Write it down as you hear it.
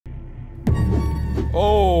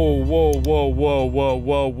Oh, whoa, whoa, whoa, whoa,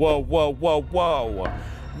 whoa, whoa, whoa, whoa, whoa.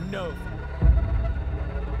 No.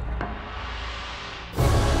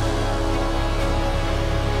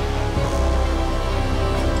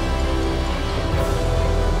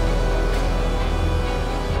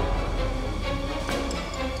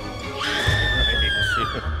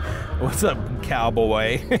 What's up,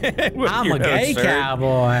 cowboy? I'm a gay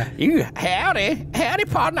cowboy. You howdy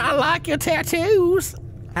partner. I like your tattoos.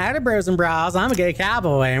 Howdy, bros and bras. I'm a gay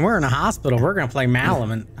cowboy, and we're in a hospital. We're gonna play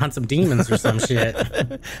Malum and hunt some demons or some shit.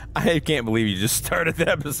 I can't believe you just started the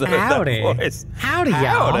episode. Howdy, with that voice. Howdy,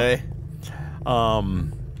 y'all. Howdy. All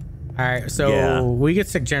right, so yeah. we get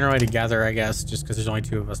stick generally together, I guess, just because there's only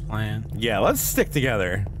 2 of us playing. Yeah, let's stick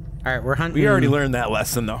together. All right, we're hunting. We already learned that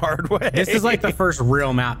lesson the hard way. This is like the first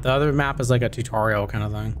real map. The other map is like a tutorial kind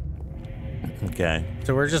of thing. Okay.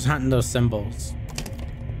 So we're just hunting those symbols.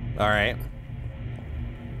 All right.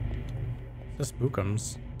 The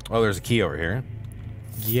spookums. Oh, there's a key over here.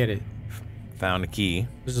 Get it. Found a key.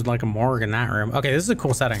 This is like a morgue in that room. Okay, this is a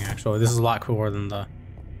cool setting, actually. This is a lot cooler than the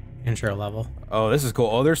intro level. Oh, this is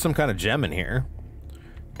cool. Oh, there's some kind of gem in here.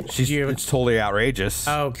 It's totally outrageous.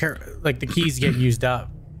 Oh, like the keys get used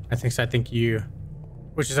up. I think so. I think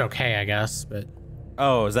which is okay, I guess, but.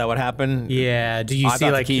 Oh, is that what happened? Yeah. Do you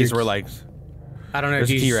see like the keys were like? I don't know.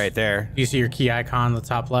 There's a key right there. Do you see your key icon on the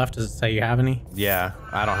top left? Does it say you have any? Yeah,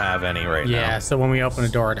 I don't have any right now. Yeah. So when we open a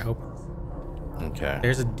door, it opens. Okay.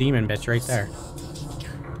 There's a demon bitch right there.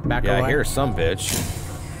 Back away. I hear some bitch.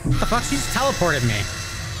 What the fuck? She just teleported me.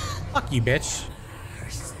 Fuck you, bitch.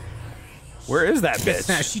 Where is that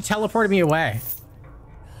bitch? She teleported me away.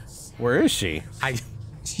 Where is she?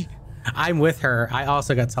 I'm with her. I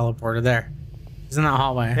also got teleported there. She's in that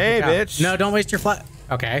hallway. Hey, bitch. No, don't waste your flash.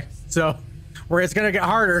 Okay, so it's gonna get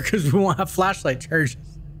harder because we won't have flashlight charges.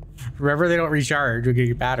 Remember, they don't recharge. We get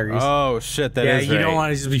your batteries. Oh shit, that is you right. don't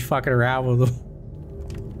want to just be fucking around with them.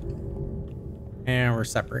 And we're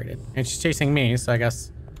separated. And she's chasing me, so I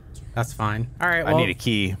guess that's fine. All right. Well, I need a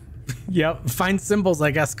key. Yep. Find symbols, I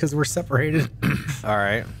guess, because we're separated. All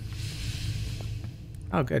right.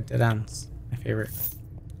 Oh, good. Dead ends. My favorite.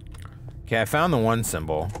 Okay, I found the one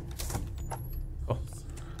symbol. Cool.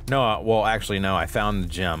 No, well, actually, no. I found the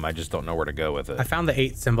gem. I just don't know where to go with it. I found the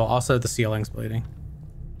 8 symbol. Also, the ceiling's bleeding.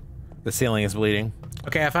 The ceiling is bleeding.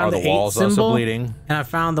 Okay, I found the walls 8 symbol, also bleeding? And I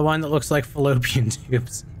found the one that looks like fallopian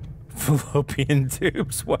tubes. Fallopian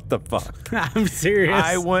tubes? What the fuck? I'm serious.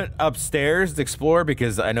 I went upstairs to explore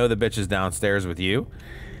because I know the bitch is downstairs with you.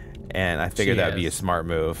 And I figured that'd be a smart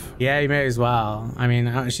move. Yeah, you may as well. I mean,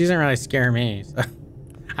 she doesn't really scare me. So.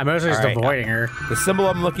 I'm mostly just avoiding her. The symbol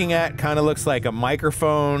I'm looking at kind of looks like a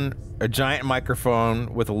microphone, a giant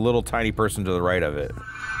microphone with a little tiny person to the right of it.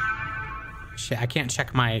 Shit, I can't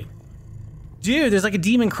check my... Dude, there's like a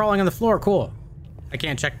demon crawling on the floor. Cool. I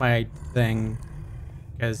can't check my thing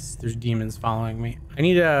because there's demons following me. I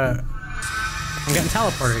need a... I'm getting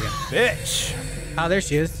teleported again. Bitch! Oh, there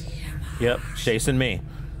she is. Yep, chasing me.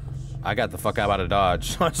 I got the fuck out of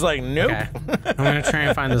Dodge. I was like, nope. Okay. I'm gonna try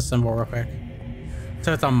and find this symbol real quick.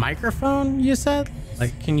 So it's a microphone, you said?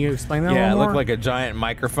 Like, can you explain that a little more? Yeah, it looked like a giant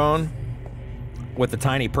microphone with a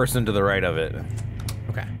tiny person to the right of it.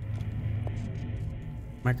 Okay.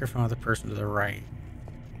 Microphone with a person to the right.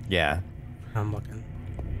 Yeah. I'm looking.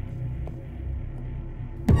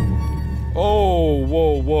 Oh,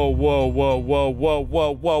 whoa, whoa, whoa, whoa, whoa, whoa,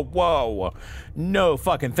 whoa, whoa, whoa. No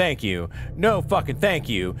fucking thank you. No fucking thank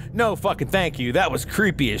you. No fucking thank you. That was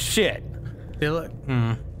creepy as shit. They look...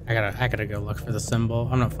 I gotta go look for the symbol.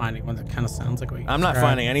 I'm not finding one that kind of sounds like what you I'm not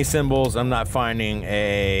finding any symbols. I'm not finding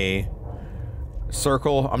a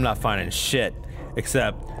circle. I'm not finding shit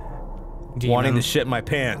except wanting to shit my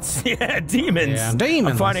pants. Yeah, demons. Yeah,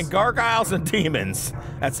 demons. I'm finding gargoyles and demons.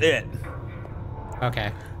 That's it.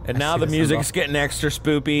 Okay. And now the music's getting extra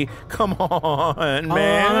spoopy. Come on,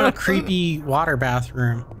 man. I'm in a creepy water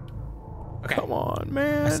bathroom. Okay. Come on,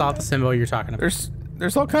 man. I saw the symbol you're talking about.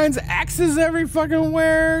 There's all kinds of axes every fucking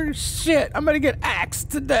where. Shit, I'm gonna get axed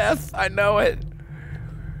to death. I know it.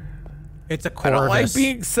 It's a corvus. I don't like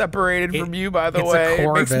being separated from you, by the way. It's a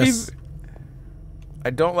corvus. I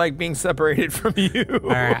don't like being separated from you. All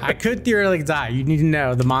right, I could theoretically die. You need to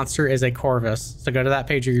know the monster is a corvus. So go to that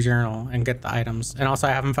page of your journal and get the items. And also,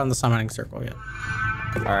 I haven't found the summoning circle yet.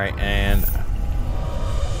 All right, and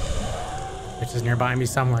which is nearby me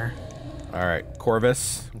somewhere. All right,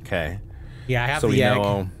 corvus. Okay. Yeah, I have the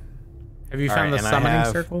egg. Have you found the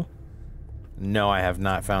summoning circle? No, I have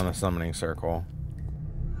not found the summoning circle.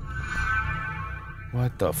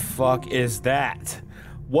 What the fuck is that?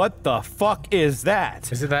 What the fuck is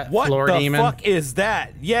that? Is it that floor demon? What the fuck is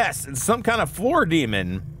that? Yes, it's some kind of floor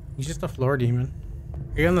demon. He's just a floor demon.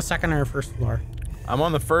 Are you on the second or first floor? I'm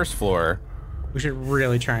on the first floor. We should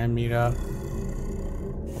really try and meet up.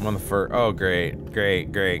 I'm on the first. Oh, great.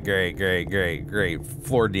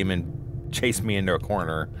 Floor demon chased me into a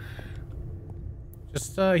corner.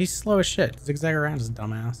 Just, he's slow as shit. Zigzag around his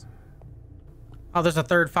dumbass. Oh, there's a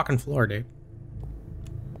third fucking floor, dude.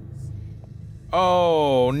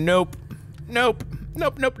 Oh, nope. Nope.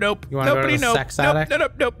 Nope, nope, nope. You wanna go to the nope. sex attic?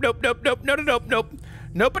 Nope, nope, nope, nope, nope, nope, nope, nope.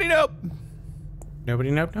 Nobody, nope.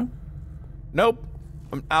 Nobody, nope, nope? Nope.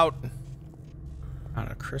 I'm out.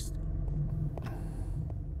 Out of crystal.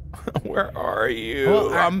 Where are you?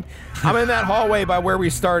 Well, I'm in that hallway by where we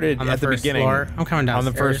started at the beginning. Floor. I'm coming down. On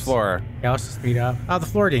the first floor. Yeah, let's just meet up. Oh, the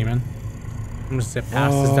floor demon. I'm gonna zip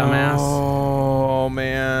past this dumbass. Oh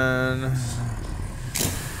man.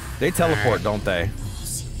 They teleport, don't they?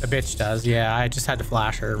 The bitch does, yeah. I just had to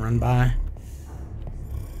flash her and run by.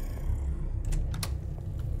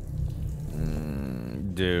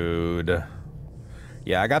 Dude.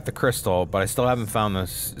 Yeah, I got the crystal, but I still haven't found the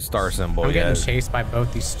star symbol I'm yet. getting chased by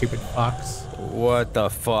both these stupid fucks. What the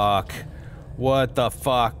fuck? What the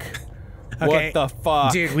fuck? Okay, what the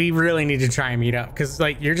fuck? Dude, we really need to try and meet up because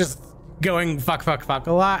like you're just going fuck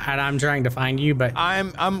a lot, and I'm trying to find you, but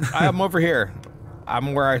I'm over here.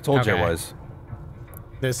 I'm where I told you I was.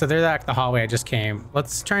 So they're like the hallway I just came.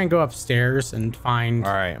 Let's try and go upstairs and find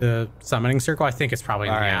the summoning circle. I think it's probably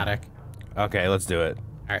in the attic. Okay, let's do it.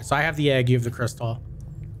 All right, so I have the egg, you have the crystal.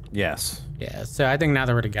 Yes. Yeah, so I think now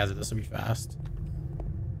that we're together, this will be fast.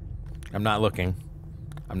 I'm not looking.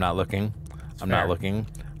 I'm not looking. That's I'm fair. not looking.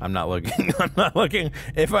 I'm not looking. I'm not looking.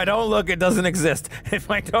 If I don't look, it doesn't exist. If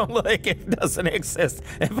I don't look, it doesn't exist.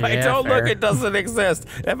 If I don't look, it doesn't exist.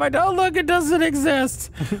 If I don't look, it doesn't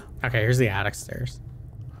exist. Okay, here's the attic stairs.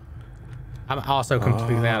 I'm also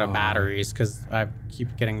completely out of batteries because I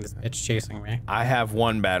keep getting this bitch chasing me. I have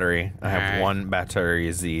one battery. I have one battery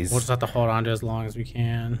of these. We'll just have to hold on to as long as we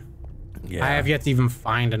can. Yeah. I have yet to even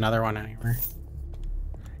find another one anywhere.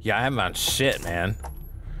 Yeah, I haven't found shit, man.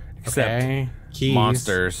 Except keys.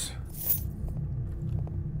 Monsters.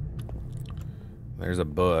 There's a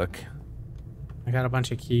book. I got a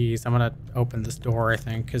bunch of keys. I'm gonna open this door, I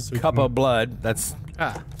think, because we Cup of blood. That's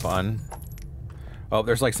fun. Oh,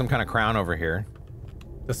 there's like some kind of crown over here.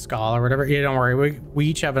 The skull or whatever. Yeah, don't worry. We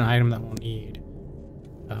each have an item that we'll need.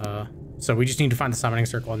 So we just need to find the summoning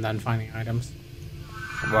circle and then find the items.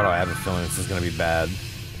 Why do I have a feeling this is gonna be bad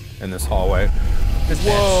in this hallway?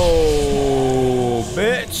 Whoa,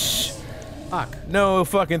 bitch! Fuck. No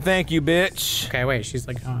fucking thank you, bitch. Okay, wait. She's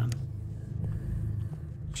like gone.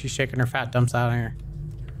 She's shaking her fat dumps out of here.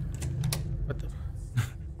 What the?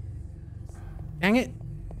 Dang it!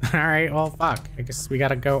 All right. Well, fuck. I guess we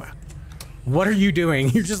gotta go. What are you doing?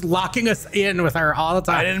 You're just locking us in with her all the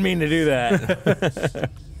time. I didn't mean to do that.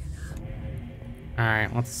 All right,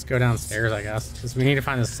 let's go downstairs, I guess, because we need to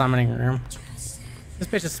find the summoning room. This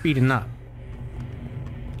bitch is speeding up.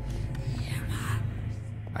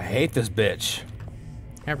 I hate this bitch.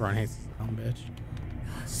 Everyone hates this dumb bitch.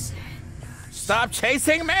 Stop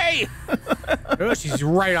chasing me! Oh, she's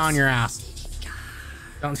right on your ass.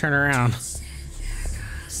 Don't turn around.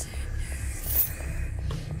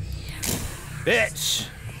 Bitch!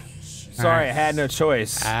 Sorry, I had no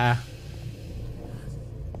choice.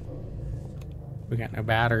 We got no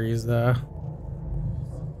batteries, though.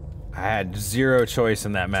 I had zero choice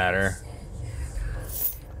in that matter.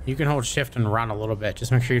 You can hold shift and run a little bit.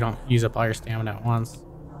 Just make sure you don't use up all your stamina at once.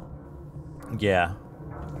 Yeah.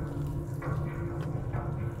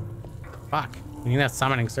 Fuck. We need that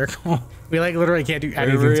summoning circle. We like literally can't do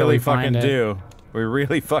anything until we find it. We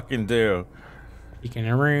really fucking do. Peeking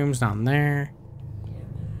in rooms down there.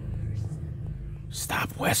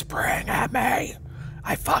 Stop whispering at me.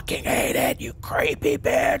 I fucking hate it, you creepy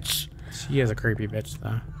bitch. She is a creepy bitch,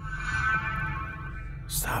 though.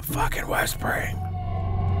 Stop fucking whispering.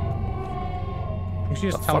 I think she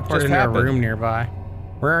just teleported into a room nearby.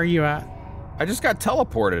 Where are you at? I just got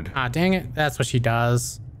teleported. Ah, dang it. That's what she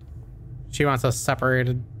does. She wants us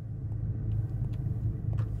separated.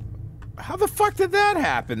 How the fuck did that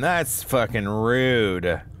happen? That's fucking rude.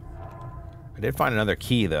 I did find another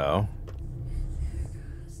key, though.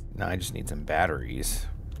 Now I just need some batteries.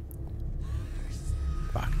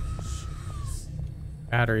 Fuck.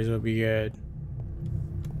 Batteries would be good.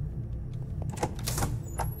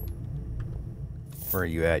 Where are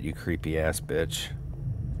you at, you creepy ass bitch?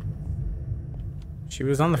 She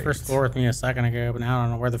was on the first floor with me a second ago, but now I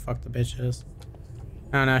don't know where the fuck the bitch is.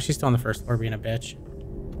 Oh no, she's still on the first floor being a bitch.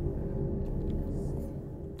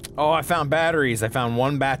 Oh, I found batteries. I found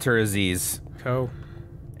one batteries. Cool.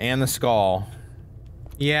 And the skull.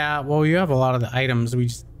 Yeah, well, you have a lot of the items. We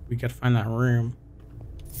gotta find that room.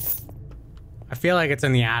 I feel like it's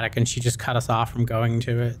in the attic and she just cut us off from going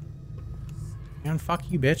to it. Man, fuck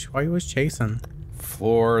you, bitch. Why are you always chasing?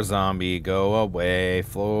 Floor zombie, go away.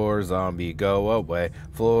 Floor zombie, go away.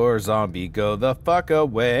 Floor zombie, go the fuck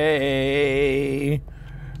away.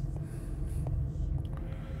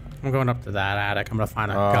 I'm going up to that attic. I'm gonna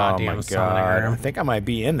find a goddamn summoning room. I think I might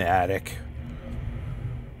be in the attic.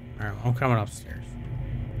 Alright, I'm coming upstairs.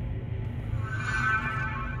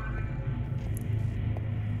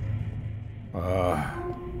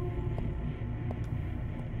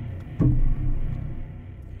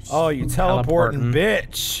 Oh, you teleporting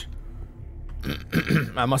bitch.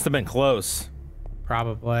 I must have been close.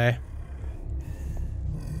 Probably.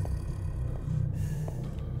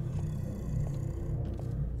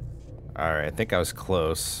 Alright, I think I was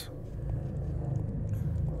close.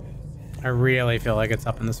 I really feel like it's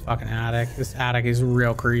up in this fucking attic. This attic is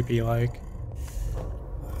real creepy, like.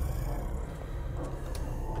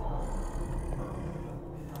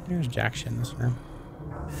 There's jack shit in this room.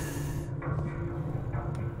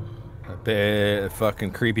 A bit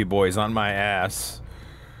fucking creepy boys on my ass.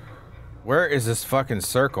 Where is this fucking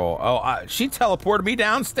circle? Oh, she teleported me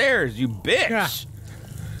downstairs, you bitch. Yeah.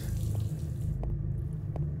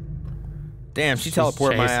 Damn, she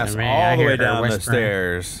teleported my ass all the way down the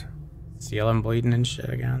stairs. Ceiling bleeding and shit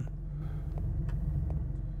again.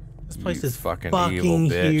 This place is fucking evil,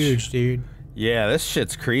 bitch. Huge, dude. Yeah, this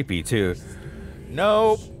shit's creepy too.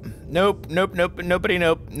 Nope. Nope. Nope. Nope. Nobody.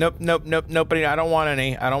 Nope. Nope. Nope. Nope. Nobody. I don't want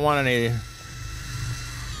any. I don't want any.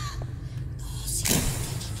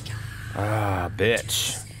 Ah,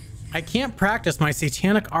 bitch. I can't practice my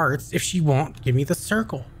satanic arts if she won't give me the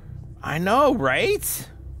circle. I know, right?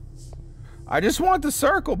 I just want the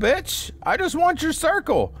circle, bitch. I just want your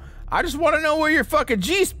circle. I just want to know where your fucking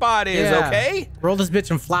G-spot is, okay? Roll this bitch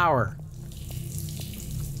in flour.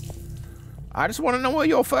 I just want to know where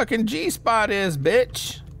your fucking G-spot is,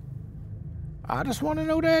 bitch. I just want to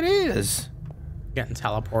know that is. Getting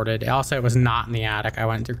teleported. Also, it was not in the attic. I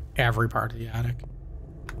went through every part of the attic.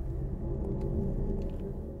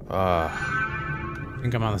 I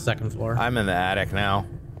think I'm on the second floor. I'm in the attic now.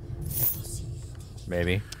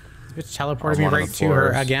 Maybe. This bitch teleported me right to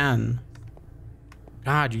her again.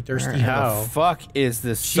 God, you thirsty hoe. How the fuck is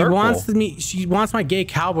this circle? She wants my gay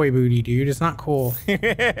cowboy booty, dude. It's not cool.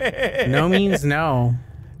 No means no.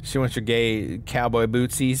 She wants your gay cowboy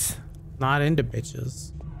bootsies. Not into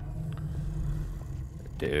bitches.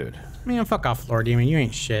 Dude. Man, fuck off, Floor Demon. You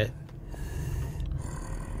ain't shit.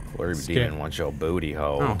 Floor Demon wants your booty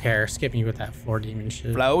hoe. I don't care. Skip me with that Floor Demon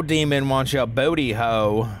shit. Floor Demon wants your booty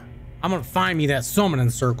hoe. I'm gonna find me that summoning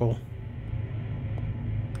circle.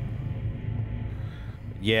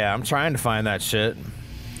 Yeah, I'm trying to find that shit.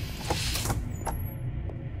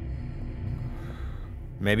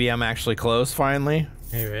 Maybe I'm actually close finally.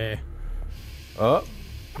 Maybe. Oh,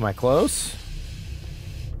 am I close?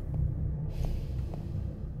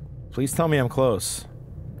 Please tell me I'm close.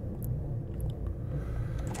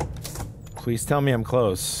 Please tell me I'm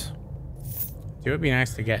close. It would be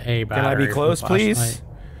nice to get a battery. Can I be close, please?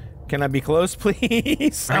 Can I be close,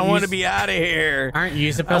 please? I want to be out of here. Aren't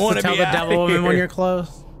you supposed to tell the devil woman when you're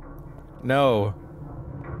close? No.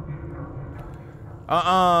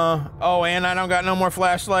 Oh, and I don't got no more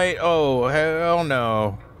flashlight. Oh, hell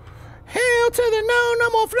no. Hell to the no, no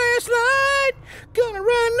more flashlight. Gonna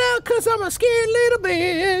run now cause I'm a scared little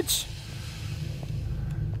bitch.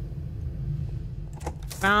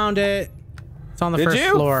 Found it. It's on the first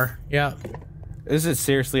floor. Yep. Is it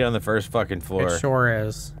seriously on the first fucking floor? It sure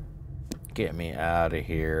is. Get me out of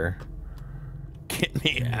here. Get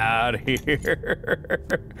me out of here.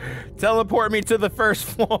 Teleport me to the first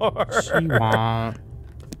floor. She won't.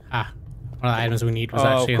 Ah, one of the items we need was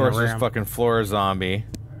actually in the room. Of course, there's fucking floor zombie.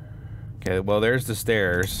 Okay, well, there's the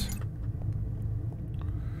stairs.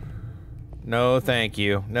 No, thank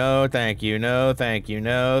you. No, thank you. No, thank you.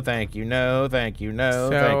 No, thank you. No, thank you. No,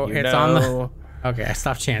 thank you. It's on the... Okay, I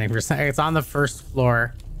stopped chanting for a second. It's on the first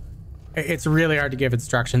floor. It's really hard to give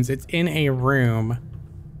instructions. It's in a room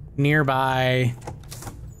nearby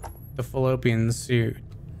the fallopian suit.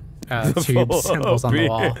 Tube symbols on the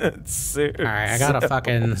wall. Alright, I got a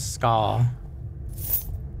fucking skull.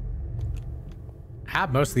 I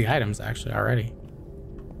have most of the items actually already.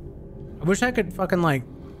 I wish I could fucking like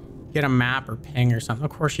get a map or ping or something.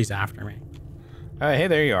 Of course she's after me. Hey,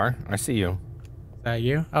 there you are. I see you. Is that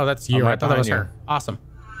you? Oh, that's you. I thought that was her. Awesome.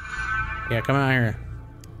 Yeah, come out here.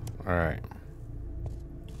 All right.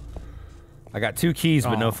 I got 2 keys,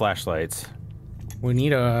 but no flashlights. We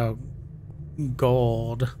need a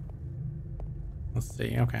gold. Let's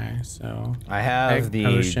see. Okay, so I have the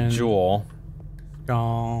potion, jewel.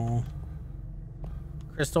 Skull.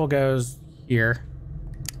 Crystal goes here.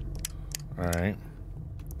 All right.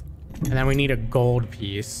 And then we need a gold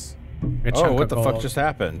piece. A Oh, chunk what of the gold. fuck just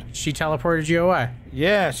happened? She teleported you away.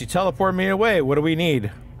 Yeah, she teleported me away. What do we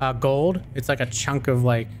need? Gold. It's like a chunk of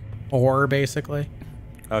like ore, basically.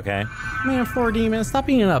 Okay. Man, floor demon, stop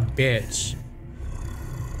being a bitch.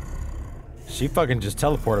 She fucking just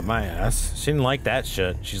teleported my ass. She didn't like that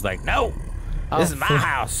shit. She's like, no, this is my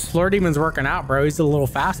house. Floor demon's working out, bro. He's a little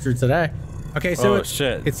faster today. Okay, so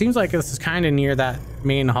shit. It seems like this is kind of near that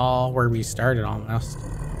main hall where we started almost.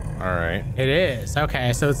 All right. It is.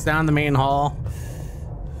 Okay, so it's down the main hall.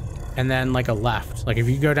 And then like a left. Like if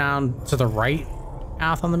you go down to the right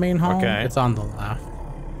path on the main hall, Okay. it's on the left.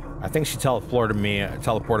 I think she teleported me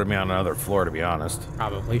on another floor, to be honest.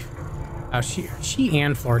 Probably. Oh, she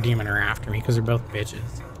and Floor Demon are after me because they're both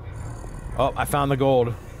bitches. Oh, I found the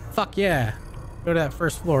gold. Fuck yeah. Go to that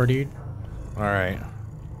first floor, dude. All right.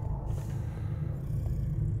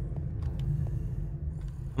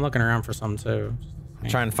 I'm looking around for some too. I'm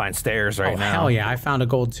trying to find stairs right now. Hell yeah, I found a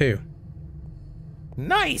gold too.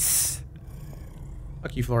 Nice.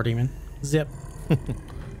 Fuck you, Floor Demon. Zip.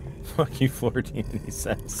 Fuck you, Floor Demon, he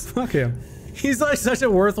says. Fuck him. He's like such a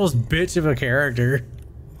worthless bitch of a character.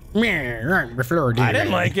 Floor Demon. I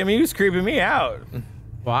didn't like him. He was creeping me out.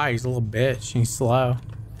 Why? He's a little bitch. He's slow.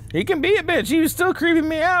 He can be a bitch. He was still creeping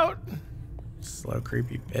me out. Slow,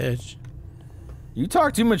 creepy bitch. You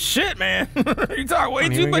talk too much shit, man. You talk way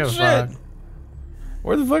Don't too even much give a shit. fuck.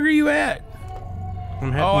 Where the fuck are you at?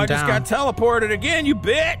 I'm heading Oh, I down. just got teleported again, you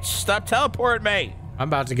bitch. Stop teleporting me. I'm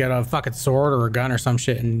about to get a fucking sword or a gun or some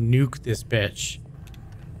shit and nuke this bitch.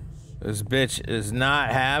 This bitch is not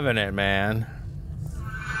having it, man.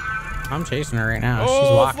 I'm chasing her right now. Oh,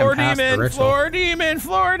 She's walking floor past the demon, ritual. floor demon,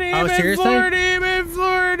 floor demon, seriously? floor demon,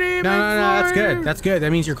 floor demon. No, that's floor good. That's good.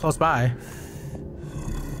 That means you're close by.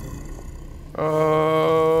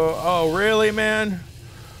 Oh, really, man?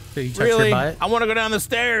 Did you touch Really? your butt? I want to go down the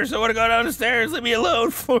stairs. I want to go down the stairs. Leave me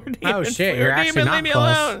alone, floor demon. Oh shit, floor you're actually demon, not leave me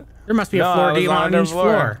close. alone. There must be a No, floor I was demon on another each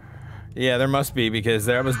floor. Yeah, there must be, because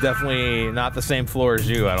there was definitely not the same floor as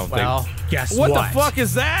you, I don't Well, think. guess What the fuck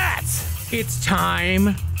is that? It's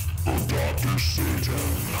time.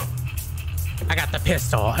 I got the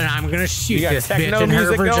pistol, and I'm gonna shoot You got this techno bitch in her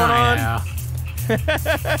music going vagina.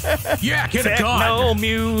 Yeah, get a Techno gun.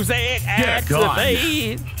 music Get a gun.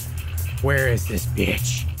 activate. Where is this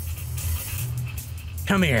bitch?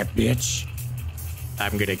 Come here, bitch.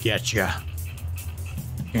 I'm gonna get ya.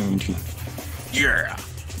 Yeah.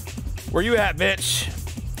 Where you at, bitch?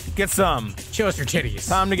 Get some. Show us your titties.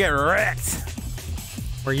 Time to get wrecked.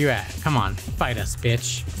 Where you at? Come on, fight us,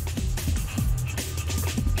 bitch.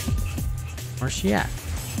 Where's she at?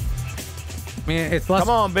 I mean, it's less. Come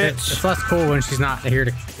on, bitch. It's less cool when she's not here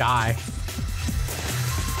to die.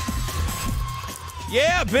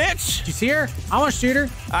 Yeah, bitch. Did you see her? I want to shoot her.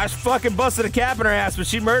 I fucking busted a cap in her ass, but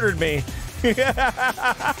she murdered me. I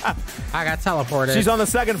got teleported. She's on the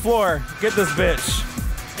second floor. Get this bitch.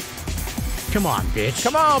 Come on, bitch.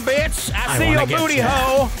 Come on, bitch. I see wanna your get booty ya.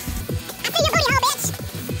 hole. I see your booty hole, bitch!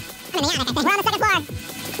 I'm gonna be honest, we're on the second floor.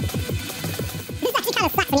 This actually kind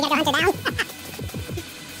of sucks when you gotta go hunt her down.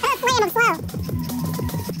 Oh, slam him slow.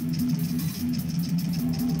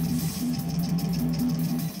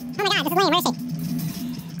 Oh my god, this is lame. Where is she?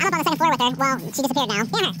 I'm up on the second floor with her. Well, she disappeared now.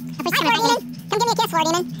 Damn her. Hi, Floor Demon. Come give me a kiss, Floor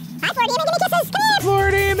Demon. Hi, Floor Demon. Give me kisses. Come here.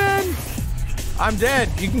 Floor demon. I'm dead.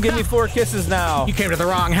 You can give me 4 kisses now. You came to the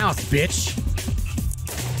wrong house, bitch.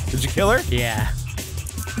 Did you kill her? Yeah.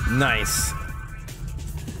 Nice.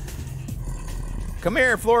 Come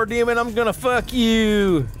here, floor demon. I'm gonna fuck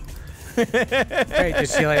you. Wait, did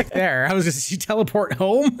she like there? How was she teleport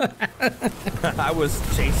home? I was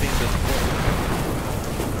chasing the